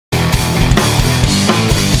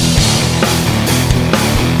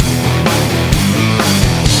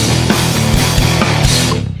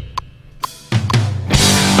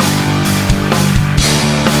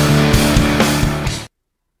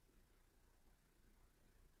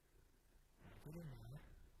get in there.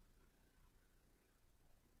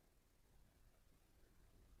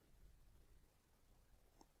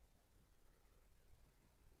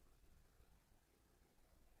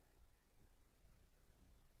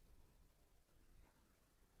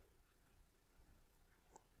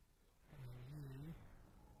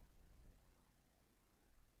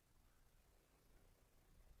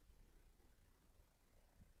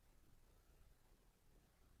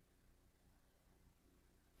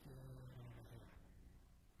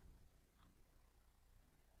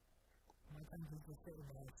 My country's just sitting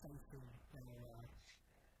there facing their,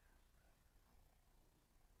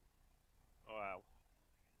 Wow.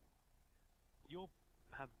 You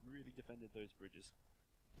have really defended those bridges.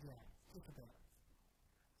 yeah, just a bit.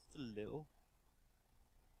 Just a little.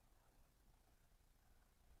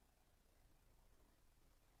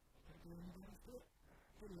 But do you want to do it?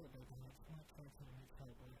 Do a little bit of damage, might try to make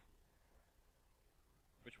totally.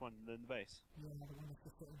 Which one? The base? Yeah, the one that's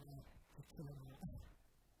just sitting there, just chilling out.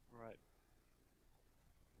 Right.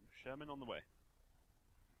 Sherman on the way.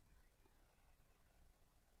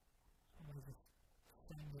 I'm gonna just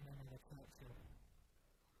stand in another capsule.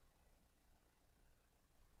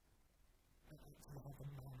 I actually have the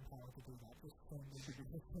manpower to do that, just stand in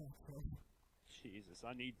another capsule. Jesus,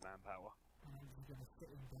 I need manpower. And I'm just gonna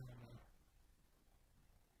sit him down there.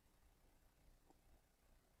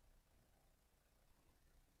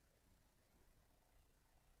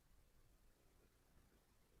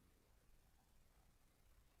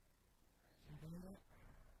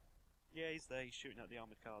 Yeah, he's there. He's shooting at the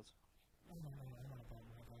armoured cars. Oh, no, I'm not done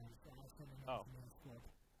with those. I was sending Oh. to my squad.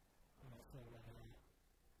 I'm not sure whether they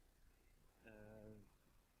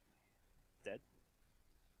Dead?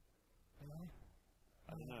 are.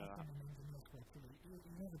 I don't know. I'm an engineer squad, so you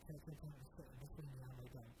never take your point of sitting between the ammo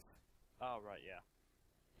dumps. Oh, right, yeah.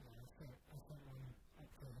 Yeah, I sent one up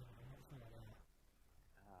to him. I'm not sure where they are.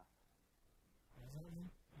 Ah. Is that him?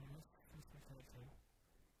 No, that's the capsule.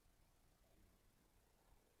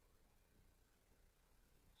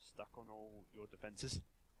 Stuck on all your defences.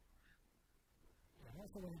 Yeah,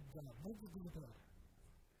 that's the way it's done. What did you do?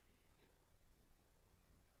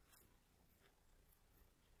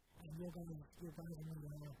 And you're guys in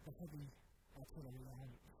the heavy artillery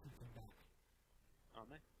aren't shooting back. Aren't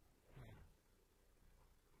they? Yeah.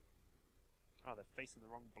 Oh, they're facing the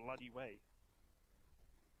wrong bloody way.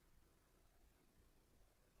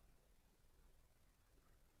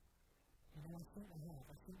 You know, I think they have.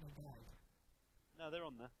 I think they died. No, they're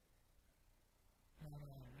on there. No,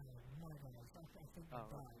 guys. I think they Oh,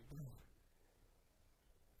 died.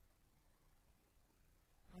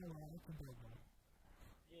 Alright, I can do that.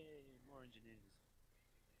 Yay, more engineers.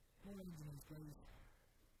 More engineers, please.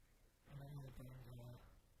 And then we'll bring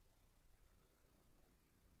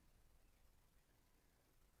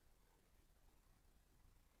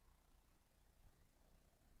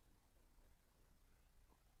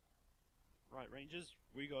Right, Rangers,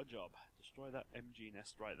 we got a job. Destroy that MG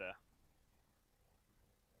nest right there.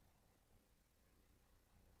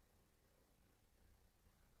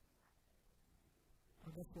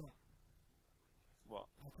 Well, guess what? What?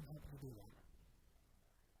 I can help you do that.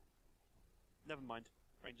 Never mind.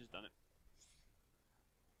 Rangers done it.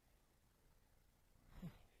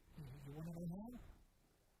 You want to go now?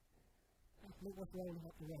 Look what's rolling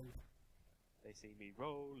up the road. They see me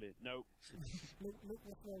roll it. Nope. look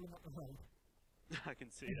what's rolling up the road. I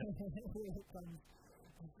can see it. Here it comes.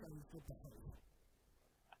 It goes with the hay.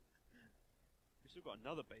 We've still got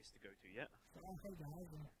another base to go to yet. So, hey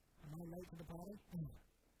guys, am I late to the party?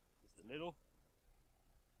 Just a little.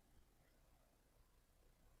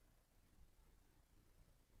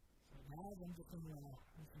 So guys, I'm just gonna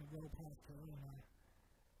roll past here and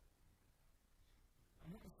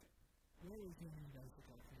where is your new base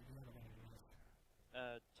actually? The other one of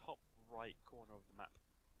yours? Top right corner of the map.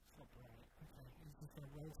 Top right. Okay, he's just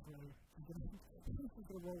gonna roll through. He's just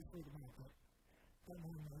gonna roll through the map. Don't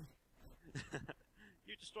mind me.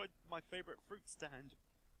 You destroyed my favourite fruit stand.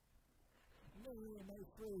 No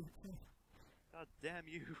fruit. God damn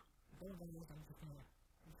you. Don't worry, I'm just gonna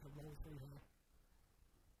roll through here.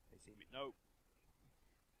 They see me. No.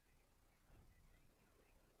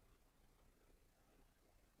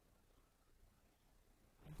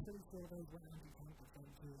 I'm pretty sure those were anti-tank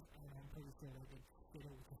defences, and I'm pretty sure they did shit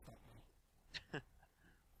all to stop me.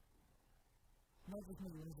 Not just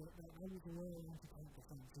me, was it? They was the real anti-tank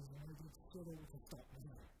defences, and they did shit all to stop me.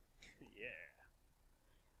 Yeah.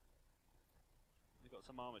 We've got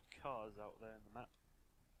some armoured cars out there in the map.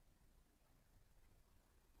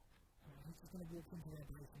 He's just gonna walk into their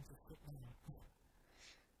base and just sit down.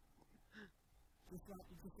 Just like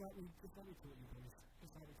we taught you, boys.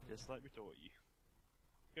 Just like we taught you.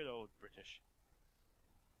 Good old British.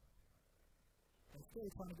 They're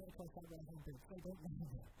still trying to get across that right-hand bridge. They don't know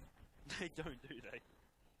it. They don't, do they?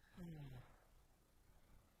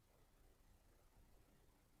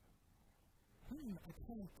 I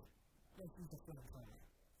think this is a flamethrower.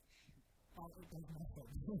 Oh, it does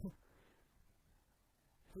nothing.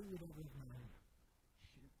 Who would ever have known?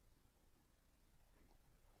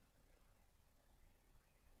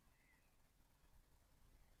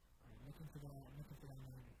 I'm looking for that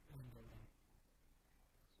window then.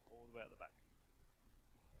 All the way at the back.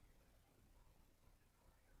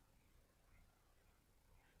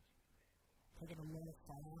 Taking a lot of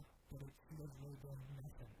fire, but it's literally doing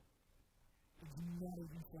nothing. It's not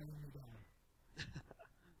even slowing me down.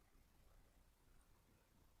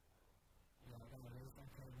 Yeah, there it is.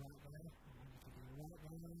 Okay, right there. I want you to be right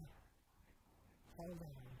there. Hold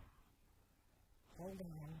on. Hold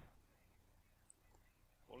on.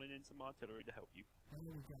 Calling in some artillery to help you. There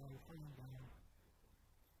we go. Hold on.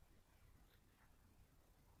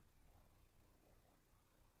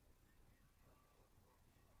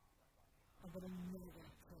 I've got another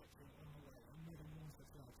tractor on the way. Another monster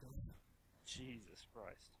tractor. Jesus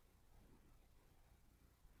Christ.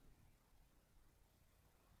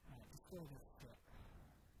 Alright, destroy this shit.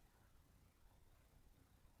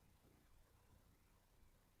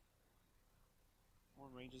 Come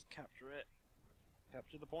on, Rangers, capture it.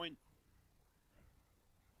 Capture the point.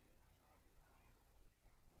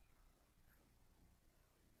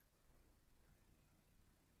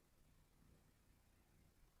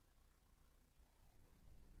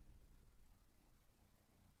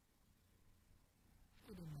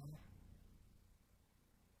 Good enough.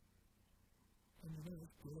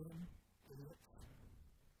 Engineers, good. Idiots.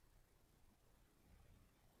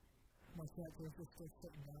 My tractor is just still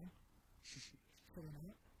sitting down. Sitting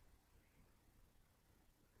out.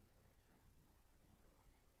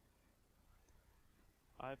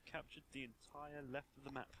 I've captured the entire left of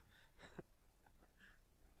the map.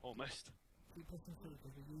 Almost. Keep pushing through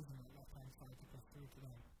because we're using that left-hand side to push through to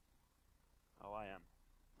them. Oh, I am.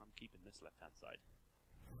 I'm keeping this left-hand side.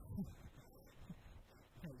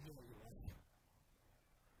 Oh, yeah, you're right.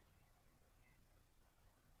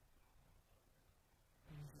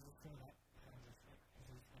 And this is a setup. This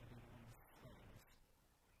is going to be one of the flames.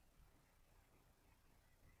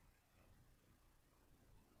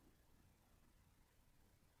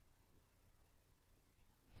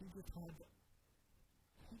 He just had a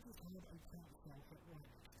campsite that right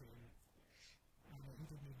next to him. And he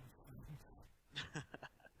didn't even find it.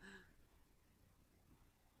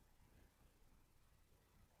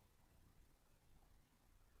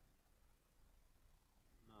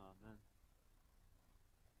 Oh, man.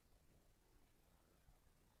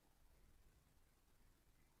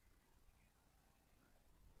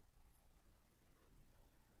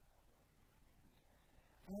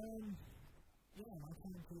 Yeah, I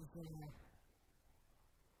think it's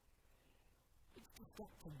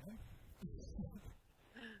distracting them.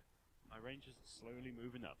 My Rangers are slowly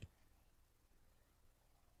moving up.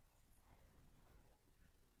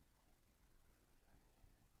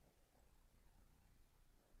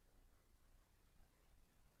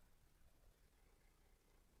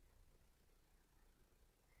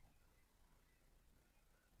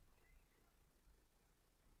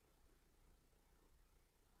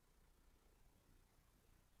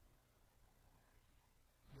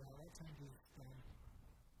 Yeah, that tank is done.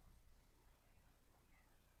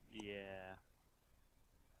 Yeah.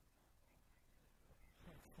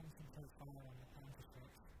 Concentrate fire on the counter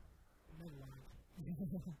shots. Never mind.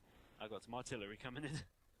 I got some artillery coming in.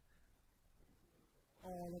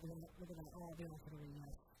 Oh, look at that, look at that. Oh, the artillery,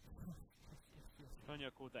 yes. If only I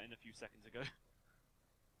called that in a few seconds ago. I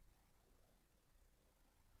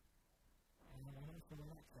don't know if the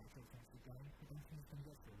next tractor is actually going. I don't think it's going to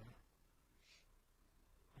get through there.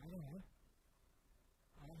 I don't know.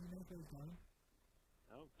 I don't know if he's going.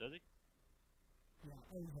 Oh, does he? Yeah,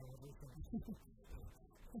 over everything.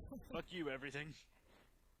 Fuck you, everything.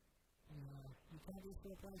 Yeah, you can't do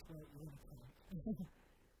full price for it, you really can't.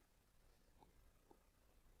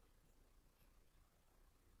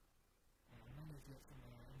 I need to get some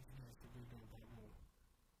engineers to rebuild that wall.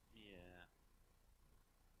 Yeah.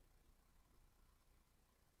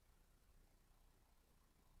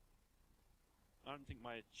 I don't think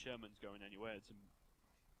my Sherman's going anywhere. It's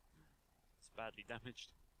badly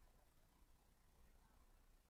damaged.